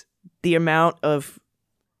immense, the amount of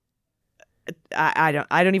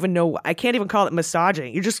I don't even know. I can't even call it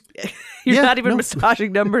massaging. You're not even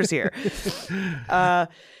massaging numbers here.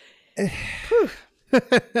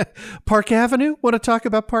 Park Avenue? Want to talk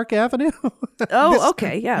about Park Avenue?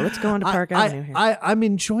 Okay. Yeah, let's go on to Park Avenue here. I'm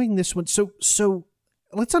enjoying this one. So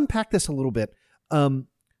let's unpack this a little bit.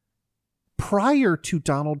 Prior to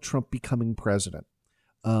Donald Trump becoming president,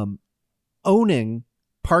 owning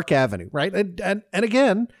Park Avenue, right? And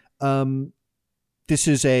again, this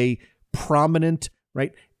is a prominent,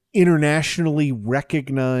 right, internationally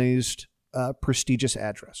recognized, prestigious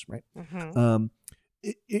address, right? Mm-hmm.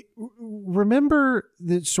 Remember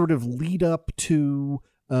the sort of lead up to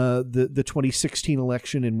the 2016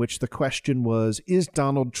 election in which the question was, is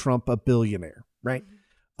Donald Trump a billionaire, right?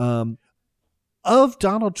 Of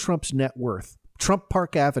Donald Trump's net worth, Trump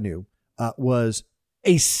Park Avenue was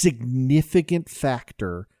a significant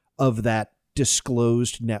factor of that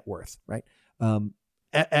disclosed net worth, right?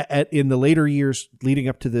 In the later years leading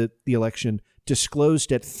up to the election,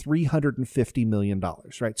 disclosed at $350 million,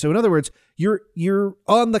 right? So in other words, you're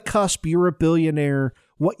on the cusp, you're a billionaire.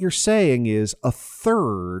 What you're saying is a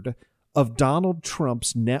third of Donald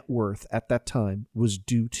Trump's net worth at that time was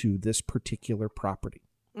due to this particular property.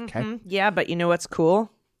 Okay. Mm-hmm. Yeah, but you know what's cool?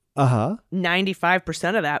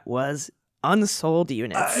 95% of that was unsold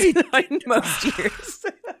units in most years.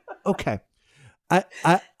 Okay.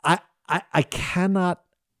 I cannot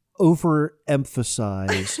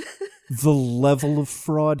overemphasize the level of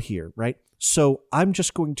fraud here, right? So I'm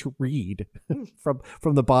just going to read from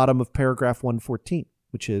the bottom of paragraph 114,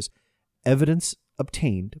 which is evidence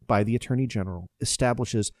obtained by the Attorney General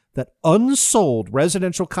establishes that unsold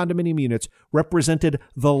residential condominium units represented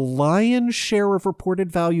the lion's share of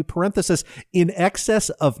reported value, parenthesis, in excess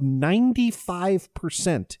of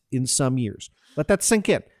 95% in some years. Let that sink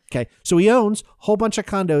in. Okay. So he owns a whole bunch of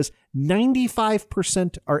condos.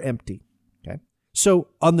 95% are empty. Okay. So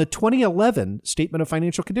on the 2011 Statement of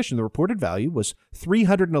Financial Condition, the reported value was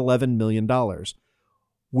 $311 million,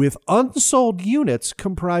 with unsold units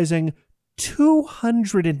comprising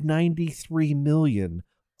 $293 million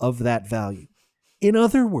of that value. In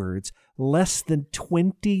other words, less than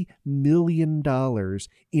 $20 million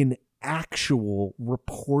in actual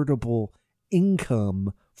reportable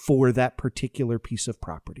income for that particular piece of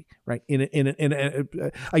property, right?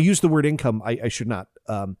 I use the word income. I should not.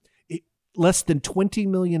 Less than $20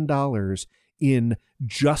 million in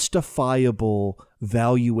justifiable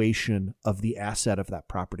valuation of the asset of that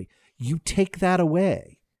property. You take that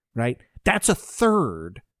away, right? That's a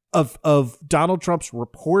third of Donald Trump's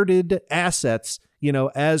reported assets,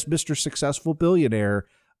 as Mr. Successful Billionaire,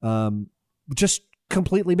 just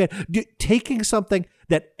completely bad. Taking something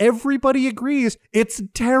that everybody agrees it's a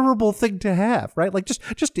terrible thing to have, right? Like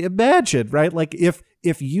just imagine, right? Like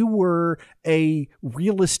if you were a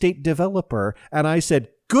real estate developer and I said,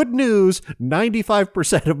 good news,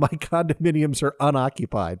 95% of my condominiums are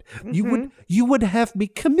unoccupied. Mm-hmm. You would have me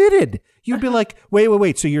committed. You'd be like,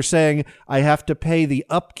 wait. So you're saying I have to pay the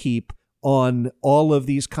upkeep on all of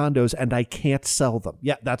these condos and I can't sell them.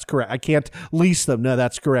 Yeah, that's correct. I can't lease them. No,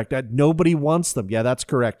 that's correct. Nobody wants them. Yeah, that's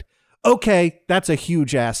correct. Okay, that's a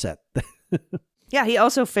huge asset. Yeah, he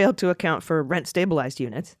also failed to account for rent stabilized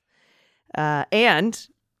units. And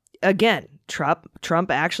again,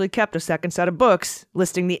 Trump actually kept a second set of books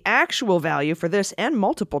listing the actual value for this and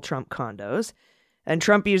multiple Trump condos. And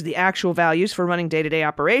Trump used the actual values for running day-to-day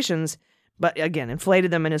operations, but again, inflated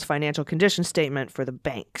them in his financial condition statement for the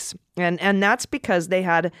banks. And that's because they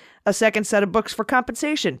had a second set of books for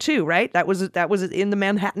compensation too, right? That was in the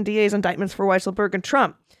Manhattan DA's indictments for Weisselberg and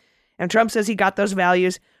Trump. And Trump says he got those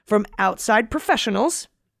values from outside professionals,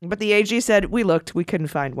 but the AG said, we couldn't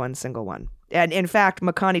find one single one. And in fact,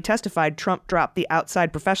 McConney testified Trump dropped the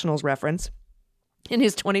outside professionals reference in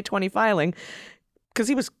his 2020 filing because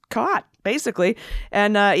he was caught, basically.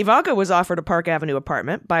 And Ivanka was offered a Park Avenue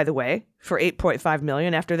apartment, by the way, for $8.5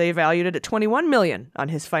 million after they valued it at $21 million on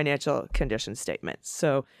his financial condition statement.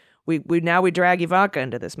 So we drag Ivanka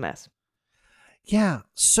into this mess. Yeah.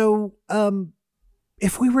 So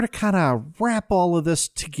if we were to kind of wrap all of this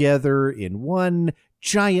together in one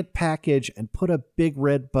giant package and put a big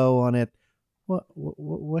red bow on it,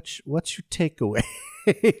 what's your takeaway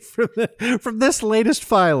from this latest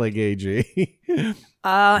filing, AG?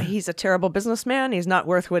 He's a terrible businessman. He's not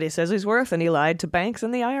worth what he says he's worth, and he lied to banks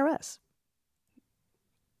and the IRS.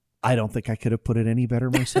 I don't think I could have put it any better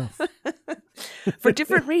myself. For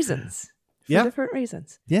different reasons. Yeah. Different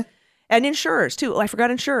reasons. Yeah. And insurers, too. Oh, I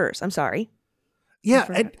forgot insurers. I'm sorry.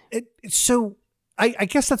 Yeah. So I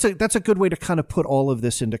guess that's a good way to kind of put all of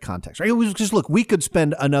this into context, right? Because look, we could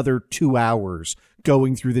spend another 2 hours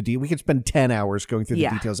going through we could spend 10 hours going through the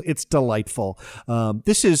details. It's delightful.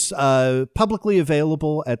 This is publicly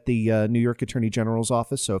available at the New York Attorney General's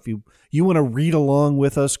office. So if you want to read along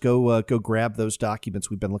with us, go grab those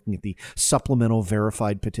documents. We've been looking at the supplemental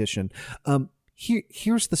verified petition.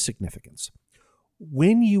 Here's the significance.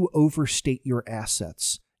 When you overstate your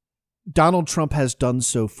assets, Donald Trump has done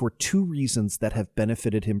so for two reasons that have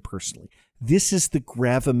benefited him personally. This is the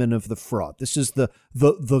gravamen of the fraud. This is the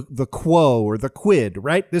quo or the quid,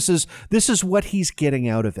 right? This is what he's getting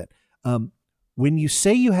out of it. When you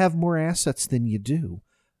say you have more assets than you do,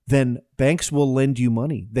 then banks will lend you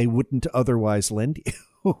money they wouldn't otherwise lend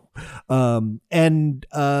you. And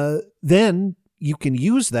then you can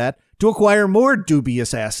use that to acquire more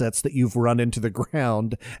dubious assets that you've run into the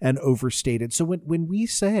ground and overstated. So when we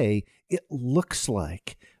say it looks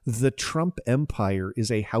like the Trump empire is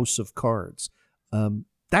a house of cards,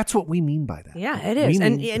 that's what we mean by that. Yeah, it is.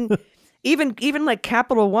 And even like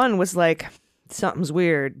Capital One was like, something's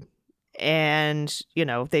weird. And,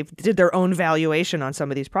 they did their own valuation on some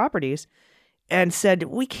of these properties and said,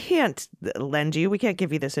 we can't lend you. We can't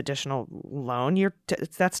give you this additional loan.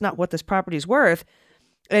 That's not what this property's worth.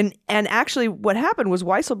 And actually what happened was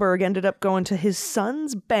Weisselberg ended up going to his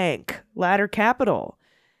son's bank, Ladder Capital,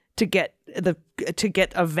 to get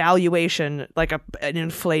a valuation, like an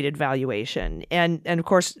inflated valuation. And of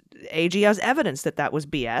course, AG has evidence that was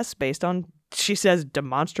BS based on, she says,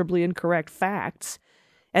 demonstrably incorrect facts.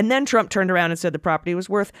 And then Trump turned around and said the property was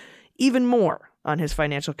worth even more on his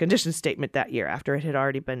financial condition statement that year after it had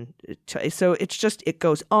already been. So it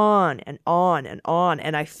goes on and on and on.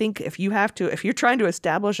 And I think if you're trying to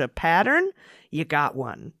establish a pattern, you got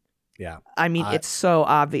one. Yeah. I mean, it's so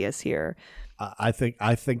obvious here. I think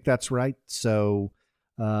that's right. So,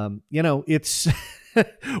 it's,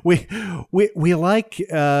 we like,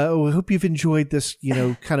 we hope you've enjoyed this,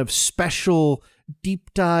 kind of special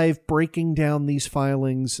deep dive breaking down these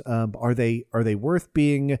filings. Are they worth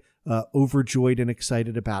being overjoyed and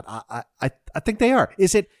excited about? I think they are.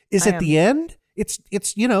 Is it the end? It's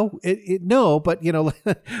no, but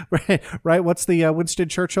right. What's the Winston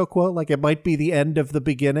Churchill quote? Like, it might be the end of the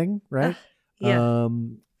beginning, right? Yeah.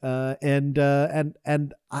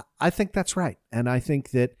 And I think that's right. And I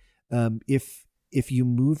think that if you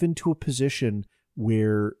move into a position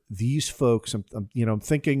where these folks, I'm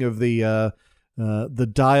thinking of the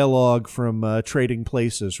dialogue from Trading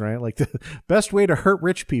Places, right? Like, the best way to hurt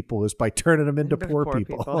rich people is by turning them into poor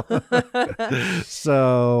people.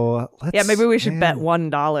 So maybe we should bet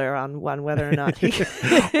 $1 on whether or not he.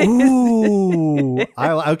 Ooh,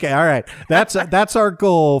 okay, all right. That's our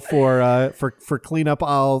goal for cleanup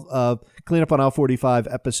on Aisle 45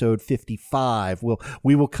 episode 55.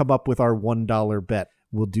 We will come up with our $1 bet.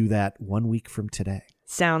 We'll do that 1 week from today.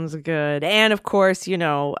 Sounds good. And of course,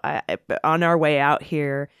 on our way out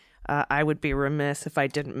here, I would be remiss if I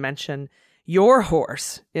didn't mention your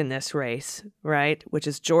horse in this race, right? Which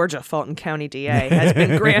is Georgia. Fulton County DA has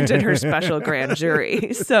been granted her special grand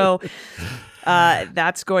jury. So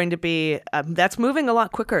that's going to be that's moving a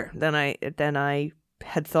lot quicker than I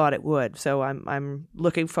had thought it would. So I'm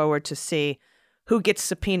looking forward to see who gets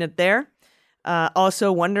subpoenaed there.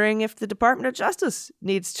 Also wondering if the Department of Justice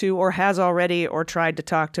needs to, or has already, or tried to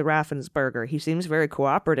talk to Raffensperger. He seems very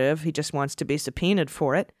cooperative. He just wants to be subpoenaed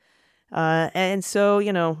for it. And so,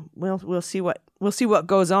 we'll see what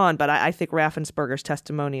goes on. But I think Raffensperger's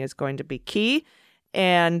testimony is going to be key.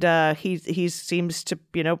 And he seems to,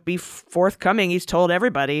 be forthcoming. He's told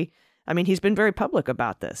everybody. I mean, he's been very public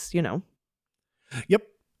about this, Yep.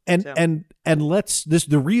 And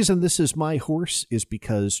the reason this is my horse is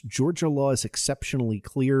because Georgia law is exceptionally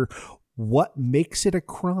clear. What makes it a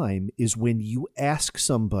crime is when you ask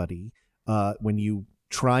somebody, when you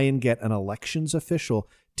try and get an elections official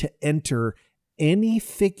to enter any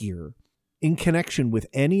figure in connection with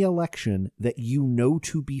any election that you know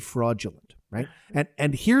to be fraudulent, right?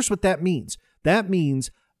 And here's what that means. That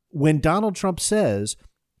means when Donald Trump says,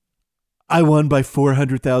 I won by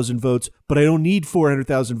 400,000 votes, but I don't need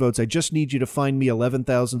 400,000 votes. I just need you to find me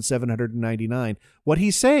 11,799. What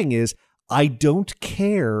he's saying is, I don't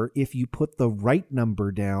care if you put the right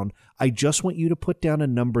number down. I just want you to put down a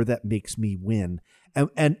number that makes me win.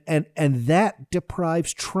 And that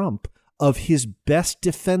deprives Trump of his best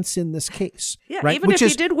defense in this case. Yeah, right? Even if he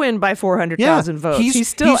did win by 400,000 votes, he's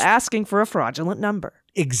still asking for a fraudulent number.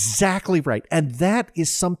 Exactly right. And that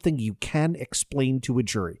is something you can explain to a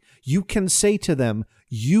jury. You can say to them,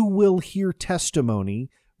 you will hear testimony,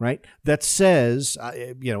 right, that says,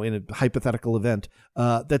 in a hypothetical event,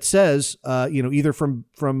 that says, either from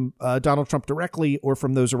Donald Trump directly or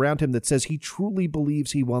from those around him, that says he truly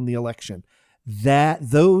believes he won the election,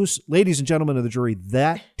 those, ladies and gentlemen of the jury,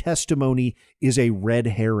 that testimony is a red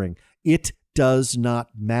herring. It does not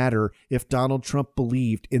matter if Donald Trump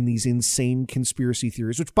believed in these insane conspiracy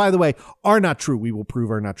theories, which, by the way, are not true. We will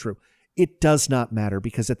prove are not true. It does not matter,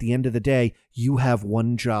 because at the end of the day, you have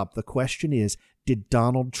one job. The question is, did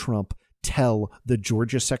Donald Trump tell the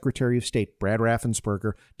Georgia Secretary of State, Brad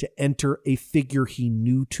Raffensperger, to enter a figure he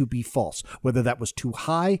knew to be false? Whether that was too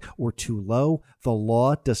high or too low, the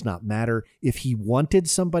law does not matter. If he wanted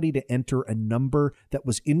somebody to enter a number that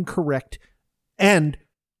was incorrect, and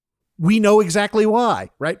we know exactly why,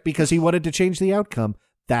 right? Because he wanted to change the outcome,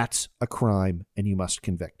 that's a crime, and you must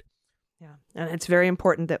convict. Yeah, and it's very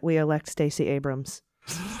important that we elect Stacey Abrams.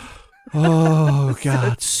 Oh,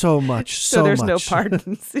 God, so much. So there's no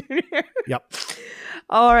pardons here. Yep.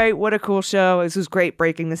 All right, what a cool show. This was great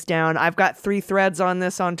breaking this down. I've got 3 threads on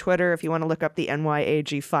this on Twitter if you want to look up the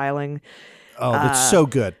NYAG filing. Oh, that's so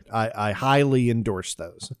good. I highly endorse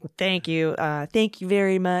those. Thank you. Thank you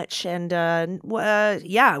very much. And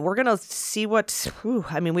yeah, we're going to see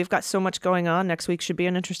we've got so much going on. Next week should be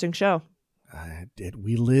an interesting show.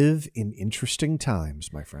 We live in interesting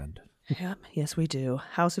times, my friend. Yep. Yes, we do.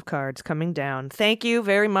 House of Cards coming down. Thank you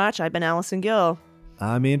very much. I've been Allison Gill.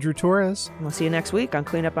 I'm Andrew Torres. We'll see you next week on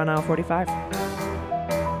Cleanup on Aisle 45.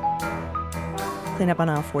 Cleanup on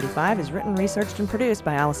Aisle 45 is written, researched, and produced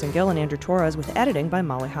by Allison Gill and Andrew Torres, with editing by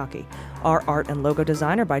Molly Hockey. Our art and logo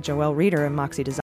designer by Joelle Reeder and Moxie Design.